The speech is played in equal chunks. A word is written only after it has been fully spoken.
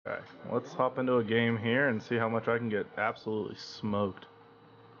Okay, let's hop into a game here and see how much I can get absolutely smoked.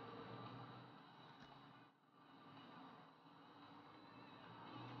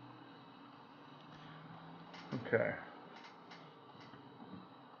 Okay.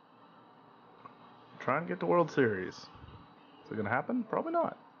 Trying to get to World Series. Is it gonna happen? Probably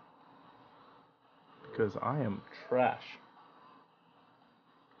not. Because I am trash.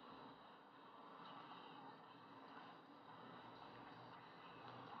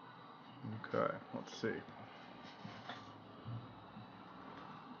 Okay, let's see.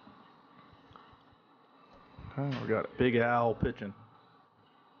 Okay, we got Big Al pitching.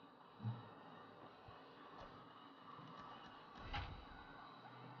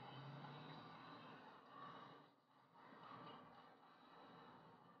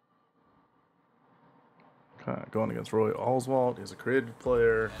 Okay, going against Roy Oswalt. He's a creative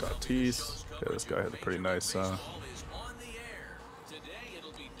player. Tatis. Okay, this guy had a pretty nice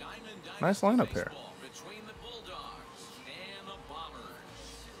nice lineup here.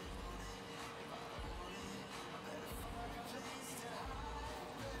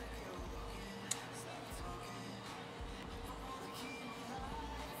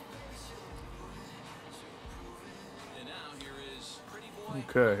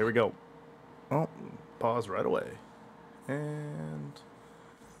 Okay, here we go. Oh, pause right away. And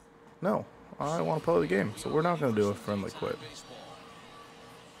no, I want to play the game, so we're not going to do a friendly quit.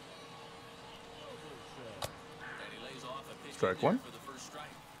 Strike one.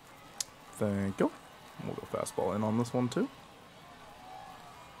 Thank you. We'll go fastball in on this one too.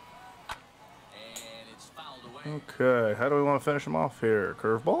 Okay, how do we want to finish him off here?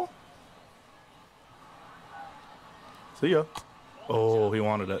 Curveball? See ya. Oh, he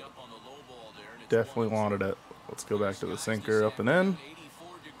wanted it. Definitely wanted it. Let's go back to the sinker, up and in.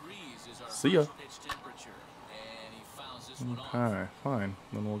 See ya. Okay, fine.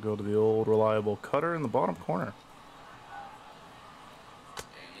 Then we'll go to the old reliable cutter in the bottom corner.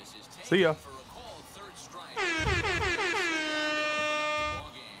 See ya.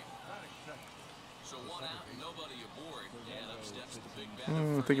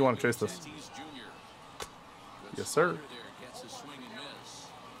 I think you want to chase this. Yes, sir.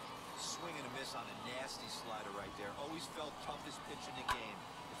 Swing and a miss on a nasty slider right there. Always felt toughest pitch in the game.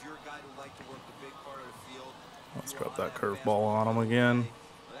 If you're a guy who liked to work the big part of the field, let's drop that curveball on him again.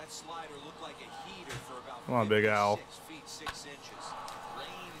 That slider looked like a heater for about Come on, Big Al. 6 feet 6 inches.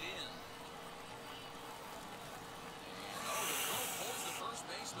 Reined in.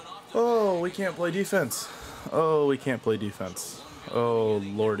 Oh, we can't play defense. Oh, we can't play defense. Oh,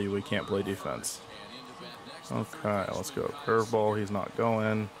 lordy, we can't play defense. Okay, let's go. Curveball, he's not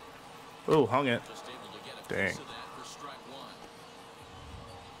going. Oh, hung it. Dang.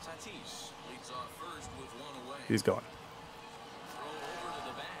 He's going.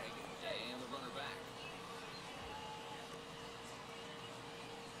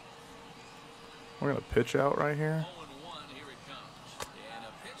 We're going to pitch out right here.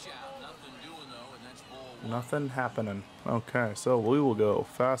 Nothing happening. Okay, so we will go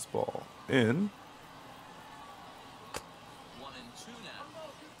fastball in.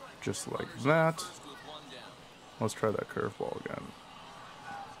 Just like that. Let's try that curveball again.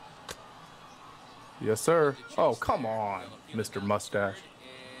 Yes, sir. Oh, come on, Mr. Mustache.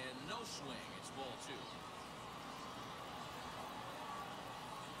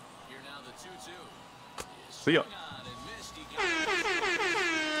 See ya.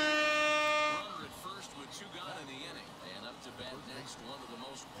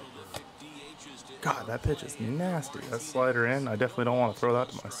 God, that pitch is nasty. That slider in. I definitely don't want to throw that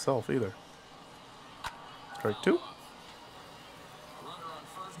to myself either. Strike two.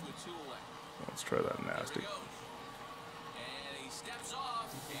 Let's try that nasty.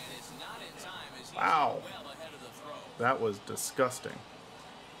 Wow. That was disgusting.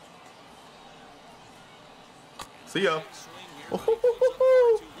 See ya.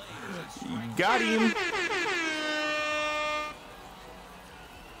 Oh, got him.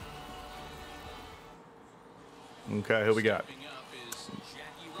 Okay, who we got?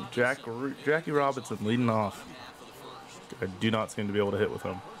 Jackie Robinson leading off. I do not seem to be able to hit with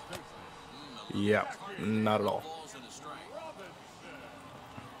him. Yeah, not at all. Let's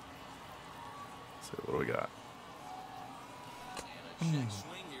see, what do we got?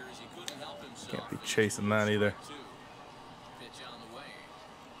 Can't be chasing that either.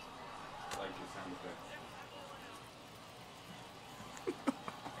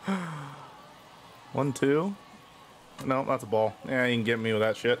 One, two. No, that's a ball. Yeah, you can get me with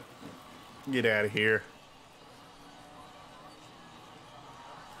that shit. Get out of here.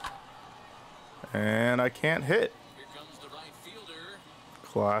 And I can't hit.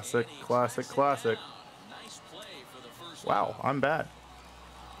 Classic, classic, classic. Wow, I'm bad.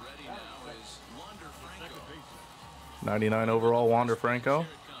 99 overall, Wander Franco.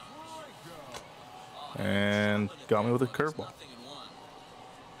 And got me with a curveball. Now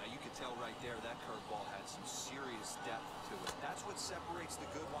you can tell right there that curveball had some serious depth to it. That's what separates the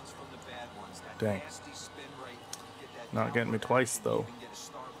good ones from the bad ones. That Dang. nasty spin rate. Get that Not getting me twice, though. You can get a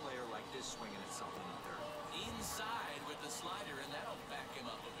star player like this swinging at something in third. Inside with the slider, and that'll back him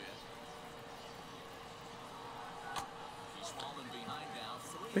up a bit. He's fallen behind now. I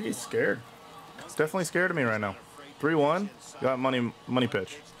think he's scared. He's definitely scared of me right now. 3-1. Got money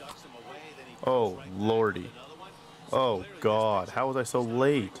pitch. Oh, lordy. Oh, God. How was I so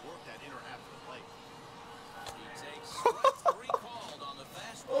late?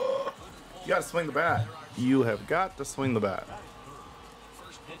 You got to swing the bat. You have got to swing the bat.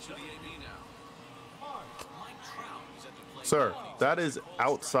 Sir, that is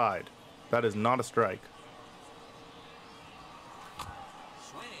outside. That is not a strike.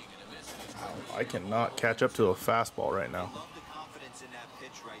 I cannot catch up to a fastball right now. Love the confidence in that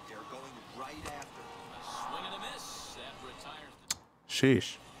pitch right there, going right after. Swing and a miss. That retires the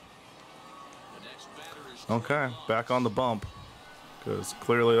Sheesh. next batter is Okay, back on the bump. Because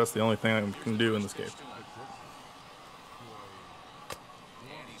clearly that's the only thing I can do in this game.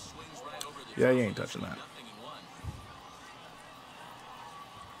 and he swings right over the Yeah, you ain't touching that. 0-1.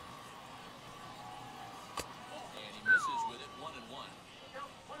 And he misses with it 1-1.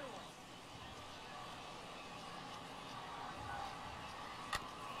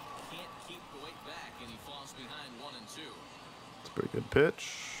 Can't keep the weight back, and he falls behind 1-2. It's a pretty good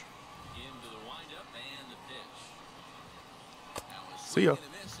pitch. Into the windup and the pitch. Now a See ya. swing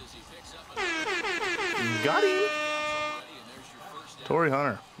and a miss as he picks up Got him! already, and there's your first down. Torrey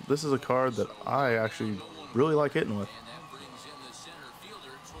Hunter. This is a card that I actually really like hitting with. And that brings in the center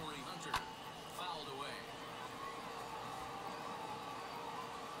fielder, Torrey Hunter, fouled away.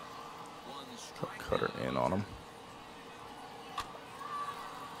 One strike Cutter now. in on him.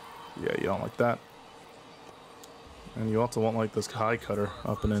 Yeah, you don't like that. And you also won't like this high cutter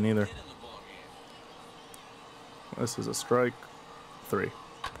up and in either. In the ballgame. This is a strike 3.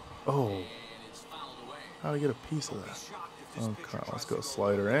 Oh, And it's fouled away. how do you get a piece of that? Shocked if this Okay, pitcher let's tries go to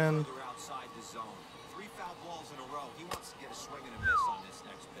slider a little in. further outside the zone. 3 foul balls in a row. He wants to get a swing and a miss on this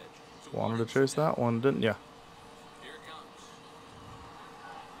next pitch. Wanted to chase that one, didn't ya? Here it comes.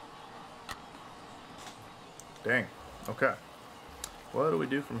 Dang. Okay. What do we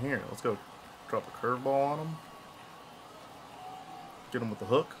do from here? Let's go drop a curveball on him. Get him with the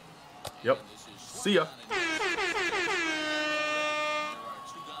hook. Yep. And this is See ya. There are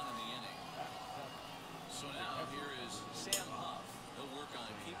 2 gone in the inning. So now here is Sam Huff. He'll work on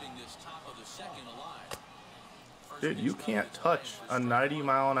keeping this top of the second alive. First Dude, you pitch can't coming touch for a strike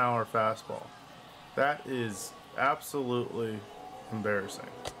 90-mile-an-hour fastball. That is absolutely embarrassing.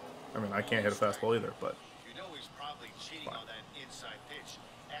 I mean, I can't hit a fastball either, but You know he's probably cheating on that inside pitch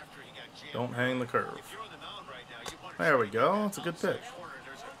after he got jammed. don't hang the curve. If you're on the mound right now, you want to There we try to go. get That's a that good outside pitch. corner.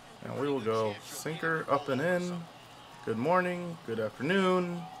 There's a And we will go sinker up and in. Good morning, good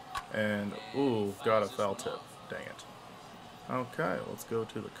afternoon, and ooh, got a foul tip. Dang it. Okay, let's go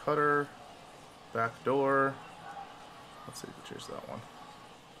to the cutter. Back door. Let's see if we chase that one.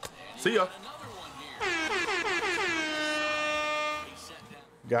 See ya. another one here. He set down.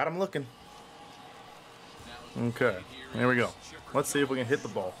 Got him looking. Okay, here we go. Let's see if we can hit the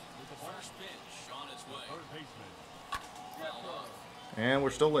ball. First pitch on its way. Foul off. And we're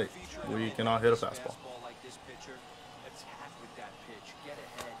still late. We cannot hit a fastball. Like this pitcher, attack with that pitch. Get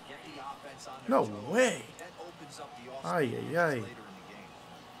ahead. Get the offense on No their toes. way. That opens up the Ay, offense ay, ay. later in the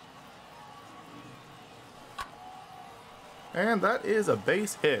game. And that is a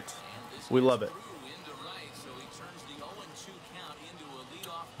base hit. We love it. Threw into right, so he turns the 0-2 count into a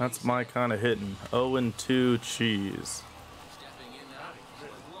leadoff That's base my kind of hitting. 0-2 cheese. stepping in now for a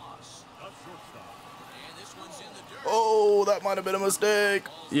loss. And this one's in the dirt. Oh, that might have been a mistake.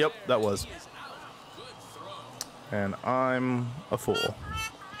 Yep, that was. He is out. Good throw. And I'm a fool. And the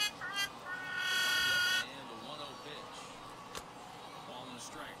 1-0 pitch. Ball and a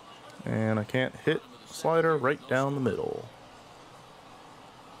strike. And I can't hit slider right down the middle.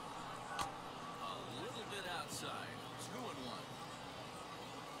 A little bit outside. 2-1.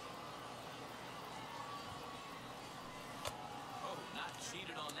 Oh, not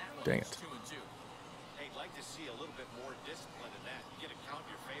cheated on that one. Dang It's it. 2-2. Hey, I'd like to see a little bit more discipline in that. You get a count in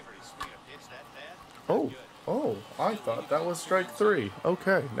your favor. He's swinging a pitch that bad. Oh, oh, I thought that was strike 3.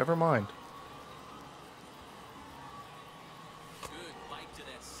 Okay, never mind. Good bite to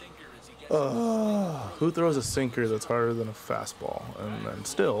that sinker as he gets Ugh. Who throws a sinker that's harder than a fastball and then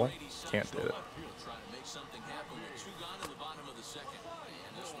still can't hit it? Trying to make something happen with 2 gone in the bottom of the second.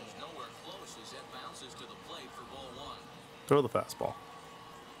 And this one's nowhere close as it bounces to the plate for ball 1. Throw the fastball.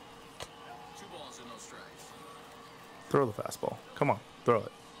 2 balls and no strikes. Throw the fastball. Come on, throw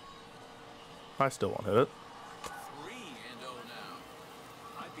it. I still won't hit it. 3-0 now.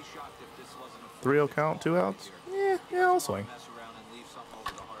 I'd be shocked if this wasn't a 3-0 count, 2 outs? Yeah, I'll swing. mess around and leave something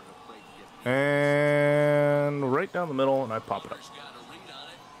over the heart of the plate and get And right down the middle, and I pop it up. Got a read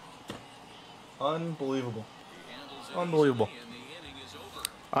on it. Unbelievable. Handles it Unbelievable. easily, and the inning is over.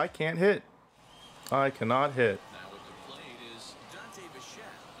 I can't hit. I cannot hit. Now at the plate is Dante Bichette,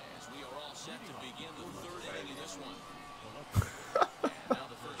 as we are all set to begin the 3rd inning in this one. And now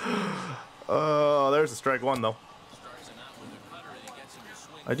the first pitch. Oh, there's a strike 1 though. Starts him out with a cutter, and he gets him to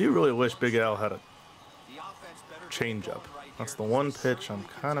swing. I do really wish Big Al had a the offense better change up. That's the one pitch I'm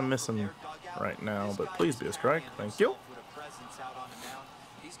kind of missing right now, but please be a strike. Thank you. with a presence out on the mound.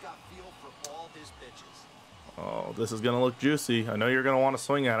 He's got feel for all his pitches. Oh, this is going to look juicy. I know you're going to want to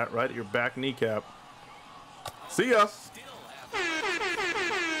swing at it right at your back kneecap. See ya.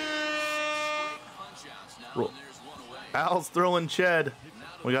 Roll. Al's throwing Ched.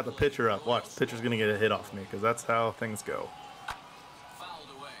 We got the pitcher up. Watch, the pitcher's going to get a hit off me because that's how things go.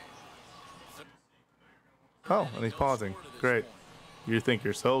 Oh, and he's pausing. Great. You think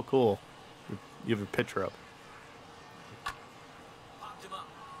you're so cool. You have your pitcher up.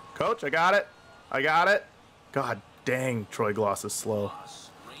 Coach, I got it. I got it. God dang, Troy Gloss is slow.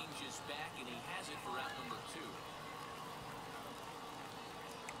 Ranges back, and he has it for out number 2.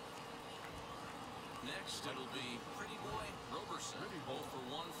 Next, it'll be Pretty Boy Roberson. 0 for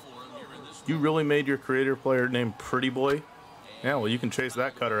 1 for him here in this You really made your creator player named Pretty Boy? Yeah, well, you can chase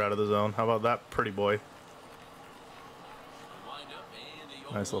that cutter out of the zone. How about that, Pretty Boy?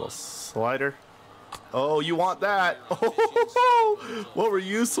 Nice little slider. Oh, you want that? Oh, what were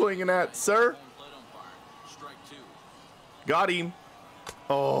you swinging at, sir? Got him.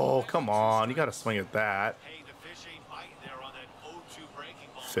 Oh, come on. You got to swing at that. Hey, the fish ain't biting there on that 0-2 breaking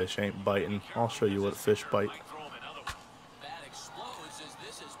ball. Fish ain't biting. I'll show you what fish bite. Might throw him another one. Bat explodes as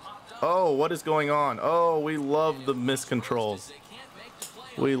this is popped up. Oh, what is going on? Oh, we love the miscontrols. They can't make the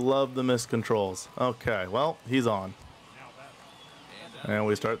play. We love the miscontrols. Okay, well, he's on. And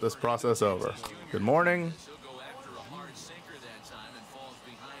we start this process over. Good morning. He'll go after a hard sinker that time and falls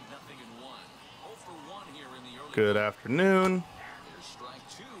behind 0-1. 0 for 1 here in the early. Good afternoon. There's strike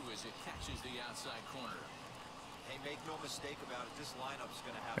 2 as it catches the outside corner. Hey, make no mistake about it. This lineup's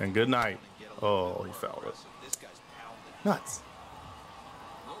going to have And to good get night. down and get a little Oh, he more fouled it. aggressive. This guy's pounding. Nuts.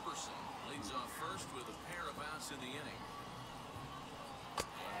 Roberson leads off first with a pair of outs in the inning.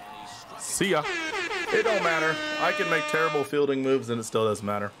 And he struck it. See ya. It don't matter. I can make terrible fielding moves and it still doesn't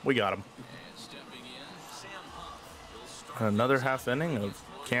matter. We got him. And stepping in, Sam Huff. He'll start Another half inning of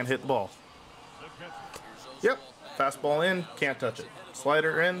can't hit the ball. Yep. Fastball in, can't touch it.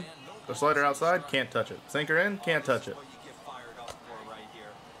 Slider in, or slider outside, can't touch it. Sinker in, can't touch it. What you get fired up for right here.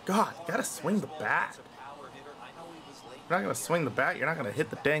 God, you gotta swing the bat. Power hitter. I know he was late. You're not gonna swing the bat, you're not gonna hit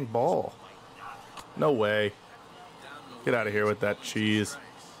the dang ball. No way. Get out of here with that cheese.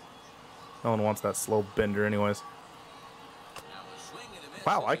 No one wants that slow bender anyways.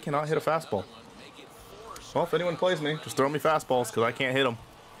 Wow, I cannot hit a fastball. Well, if anyone plays me, just throw me fastballs because I can't hit them.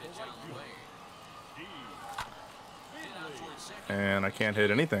 And I can't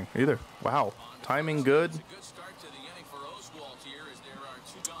hit anything either. Wow, timing good.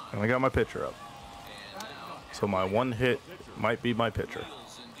 And I got my pitcher up. So my one hit might be my pitcher.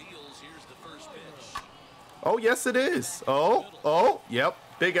 Oh, yes it is. Oh, yep.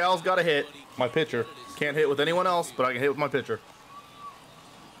 Big Al's got a hit. My pitcher. Can't hit with anyone else, but I can hit with my pitcher.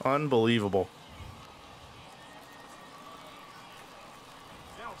 Unbelievable.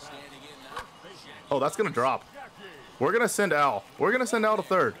 Oh, that's going to drop. We're going to send Al. We're going to send Al to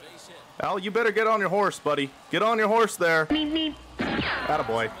third. Al, you better get on your horse, buddy. Get on your horse there.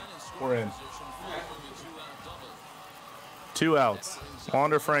 Attaboy. We're in. 2 outs.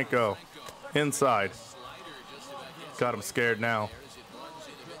 Wander Franco. Inside. Got him scared now.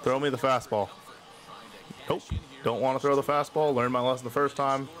 Throw me the fastball. Nope. Don't want to throw the fastball. Learned my lesson the first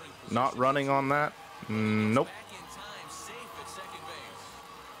time. Not running on that. Nope.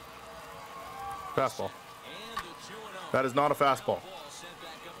 Fastball. That is not a fastball.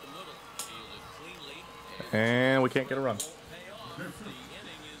 And we can't get a run.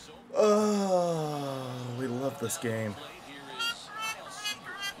 Oh, we love this game.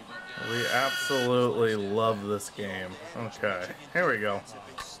 We absolutely love this game. Okay, here we go.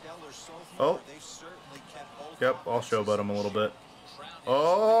 Oh. Yep, I'll showboat him a little bit.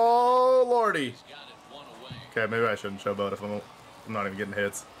 Oh, Lordy. Okay, maybe I shouldn't showboat if I'm not even getting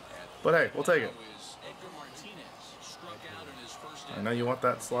hits. But hey, we'll take it. I know you want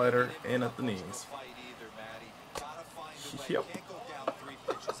that slider in at the knees. Yep.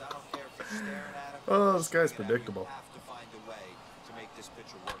 Oh, this guy's predictable.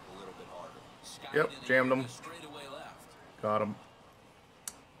 Yep, jammed him. Got him.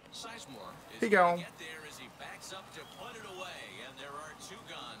 He got him.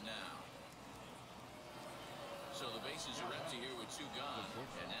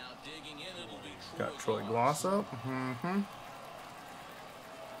 Got Troy Gloss up.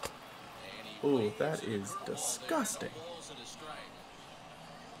 Ooh, that is disgusting.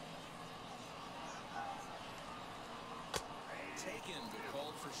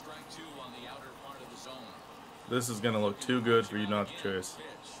 This is going to look too good for you not to chase.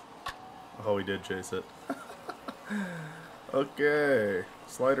 Oh, he did chase it. Okay,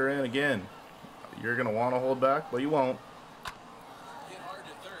 slider in again. You're going to want to hold back, but you won't.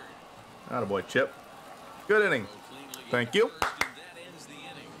 Attaboy, Chip. Good inning. Thank you.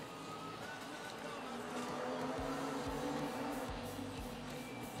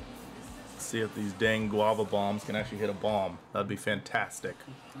 Let's see if these dang guava bombs can actually hit a bomb. That'd be fantastic.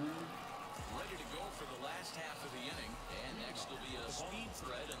 Ready to go for the last half of the inning, and next will be a speed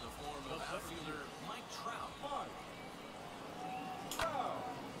threat in the form of outfielder Mike Trout.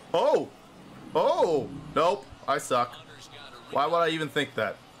 Oh! Oh! Nope. I suck. Why would I even think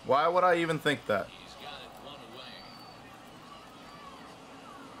that? Why would I even think that? He's got it one away.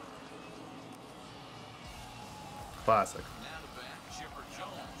 Classic. Now to bat, Chipper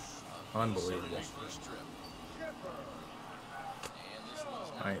Jones. Unbelievable. First trip. And this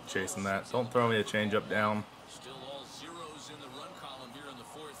one's I ain't chasing that. Don't throw me a changeup down. still all zeros in the run column here in the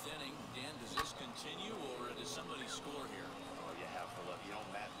fourth inning. Dan, does this continue, or does somebody score here? Oh, you have to look. You know,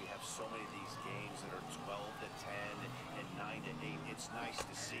 Matt, we have so many of these games that are 12 to 10 and 9 to 8. It's nice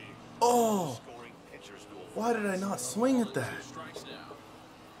to see Oh! scoring pitchers do a Why did I not swing at that? Strikes now.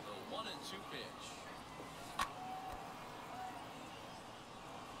 The 1-2 pitch.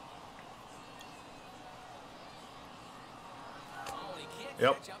 Oh, he can't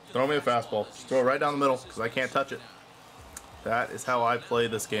Yep. catch up to Throw the me a fastball. Just throw it right down the middle because I can't touch it. That is how I play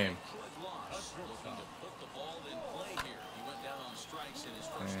this game. looking to put the ball in play here. He went down on strikes in his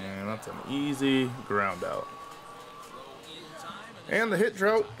first And that's an easy ground out. throw in time, And the hit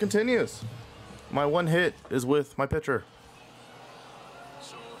drought continues. My one hit is with my pitcher.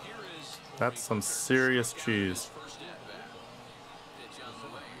 so here is That's some serious cheese. first at bat. Pitch on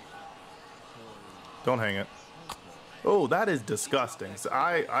the way. Don't hang it. Oh, that is disgusting. So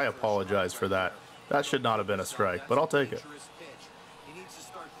I apologize for that. That should not have been a strike, but I'll take it.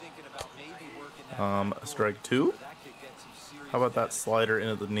 Strike two. How about that slider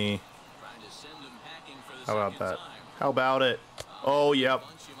into the knee? Trying to send him hacking for the How about second that? time. How about it? Oh, yep.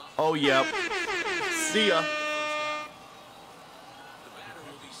 Oh, yep. See ya. The batter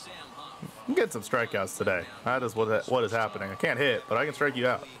will be Sam Huff. I'm getting some strikeouts today. That is what is happening. I can't hit, but I can strike you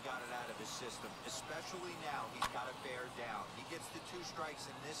out. He got it out of his system, especially now. He's got to bear down. He gets the 2 strikes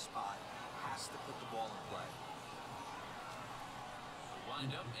in this spot, has to put the ball in play.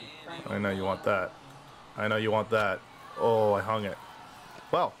 Wind up and I know you want that. I know you want that. Oh, I hung it.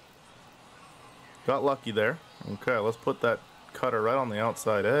 Well, got lucky there. Okay, let's put that cutter right on the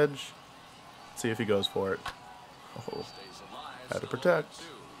outside edge. See if he goes for it. Oh, stays alive. had to Still protect. 0-2.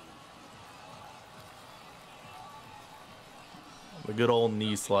 The good old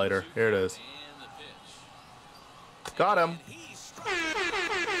knee slider. Here it is. And the pitch. Got him. He struck.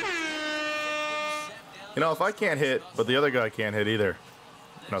 You know, if I can't hit, but the other guy can't hit either,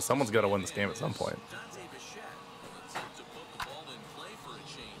 you know, someone's got to win this game at some point. Dante Bichette will attempt to put the ball in play for a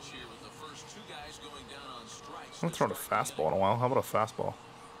change here with the first 2 guys going down on strikes. I haven't thrown a fastball in a while. How about a fastball?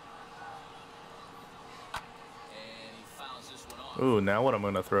 And he fouls this one off. Ooh, now what am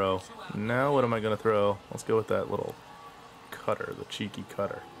I going to throw? Now what am I going to throw? Let's go with that little cutter, the cheeky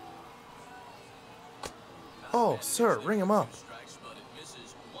cutter. Oh, sir, ring him up. Strikes, but it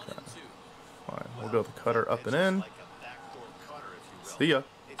misses. 1-2. Fine, we'll go with the cutter up and in. like a backdoor cutter, if you will. See ya.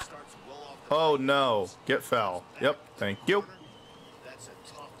 It starts well off the Oh, no. Get foul. Yep, thank you. That's a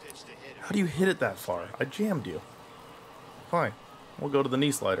tough pitch to hit. How do you hit it that far? I jammed you. Fine. We'll go to the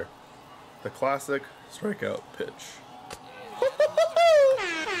knee slider. The classic strikeout pitch.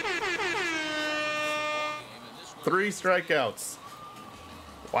 Three strikeouts.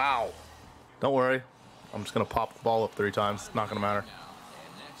 Wow. Don't worry. I'm just going to pop the ball up 3 times. It's not going to matter. And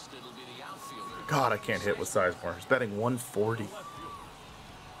next it'll be the outfielder. God, I can't hit with Sizemore. He's batting 140.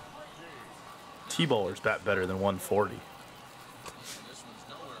 T-ballers bat better than 140. This one's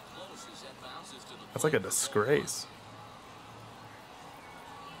nowhere close as that bounces to the That's like a disgrace.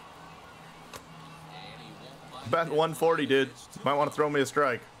 Bet 140, dude. Might want to throw me a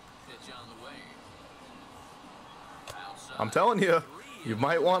strike. I'm telling you, you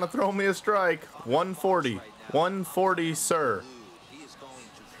might want to throw me a strike. 140. 140, sir.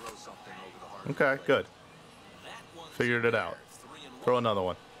 Okay, good. Figured it out. Throw another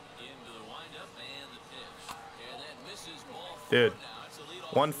one. Dude,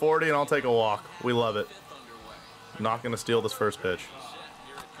 140 and I'll take a walk. We love it. Not going to steal this first pitch.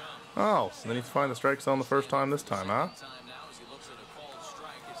 Oh, so they need to find the strike zone the first time this time, huh?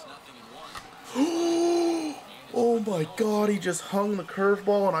 Oh my god, he just hung the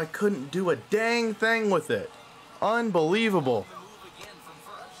curveball and I couldn't do a dang thing with it. Unbelievable.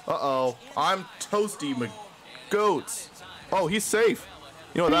 Uh-oh, I'm toasty McGoats. Oh, he's safe.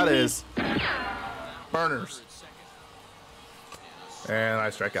 You know what that is? Burners. And I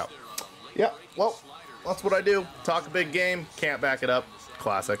strike out. Yeah, well, that's what I do. Talk a big game, can't back it up.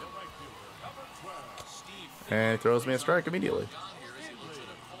 Classic. And he throws me a strike immediately.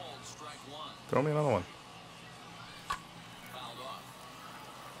 Throw me another one.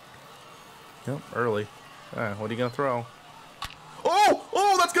 Yep, early. What are you going to throw? Oh!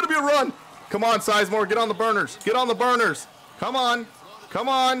 Oh, that's going to be a run! Come on, Sizemore, get on the burners. Get on the burners. Come on. Come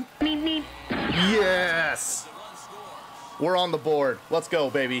on. Yes! We're on the board. Let's go,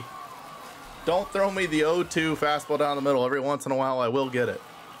 baby. Don't throw me the 0-2 fastball down the middle. Every once in a while, I will get it.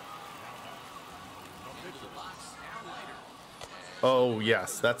 Oh,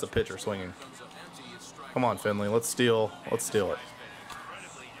 yes. That's a pitcher swinging. Come on, Finley. Let's steal. Let's steal it.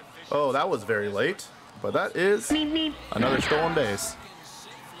 Oh, that was very late. But that is another stolen base.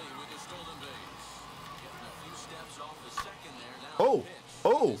 Oh.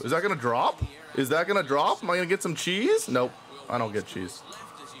 Oh, is that going to drop? Is that going to drop? Am I going to get some cheese? Nope. I don't get cheese.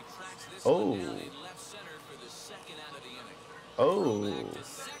 Oh. Oh.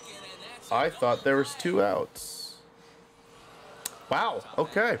 I thought there was 2 outs. Wow.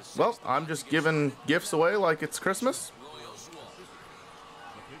 Okay. Well, I'm just giving gifts away like it's Christmas.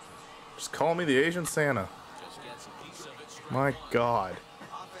 Just call me the Asian Santa. My God.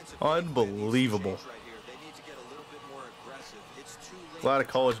 Unbelievable. Glad a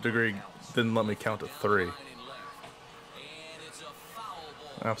college degree didn't let me count to 3.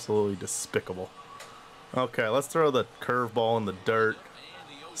 Absolutely despicable. Okay, let's throw the curveball in the dirt.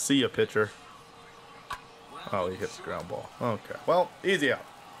 See ya, pitcher. Oh, he hits the ground ball. Okay, well, easy out.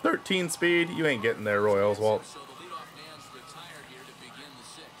 13 speed. You ain't getting there, Roy Oswalt.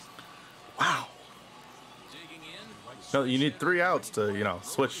 Wow. No, you need 3 outs to, you know,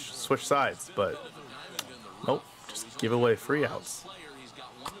 switch sides, but nope, just give away free outs.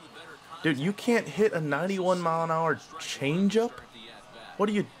 Dude, you can't hit a 91-mile-an-hour changeup? What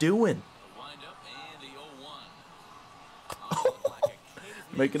are you doing?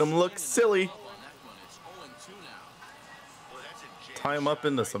 Making him look silly. Tie him up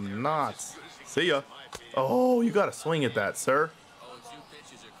into some knots. See ya. Oh, you gotta swing at that, sir.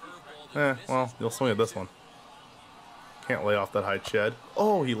 Well, you'll swing at this one. Can't lay off that high shed.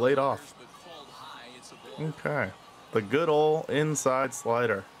 Oh, he laid off. Okay. The good old inside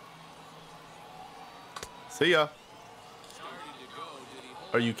slider. See ya.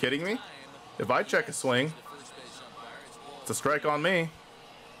 Are you kidding me? If I check a swing, it's a strike on me.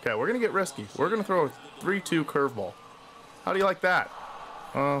 Okay, we're going to get risky. We're going to throw a 3-2 curveball. How do you like that?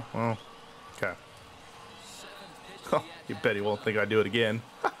 Oh, well, okay. Oh, you bet he won't think I do it again.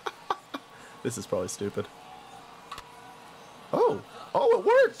 This is probably stupid. Oh, oh, it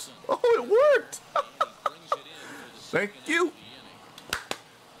worked. Oh, it worked. Thank you.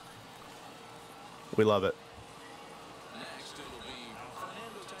 We love it.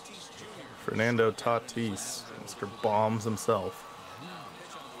 Fernando Tatis, Mr. Bombs himself.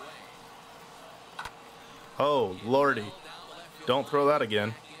 Oh, lordy. Don't throw that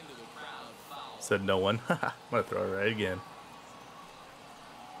again. Said no one. I'm going to throw it right again.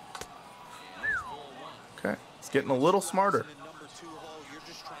 Okay, it's getting a little smarter.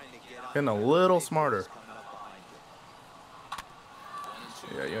 Getting a little smarter.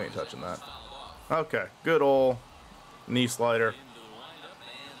 Yeah, you ain't touching that. Okay, good old knee slider.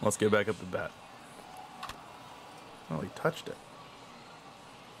 Let's get back up to bat. Oh, he touched it.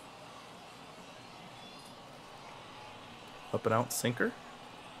 Up and out sinker.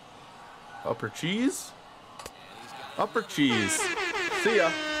 Upper cheese. Upper cheese. See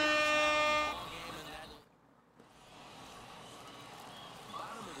ya.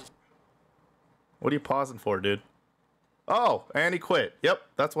 What are you pausing for, dude? Oh, and he quit. Yep,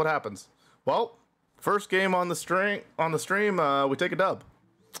 that's what happens. Well, first game on the stream, we take a dub.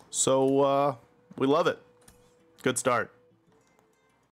 So, We love it. Good start.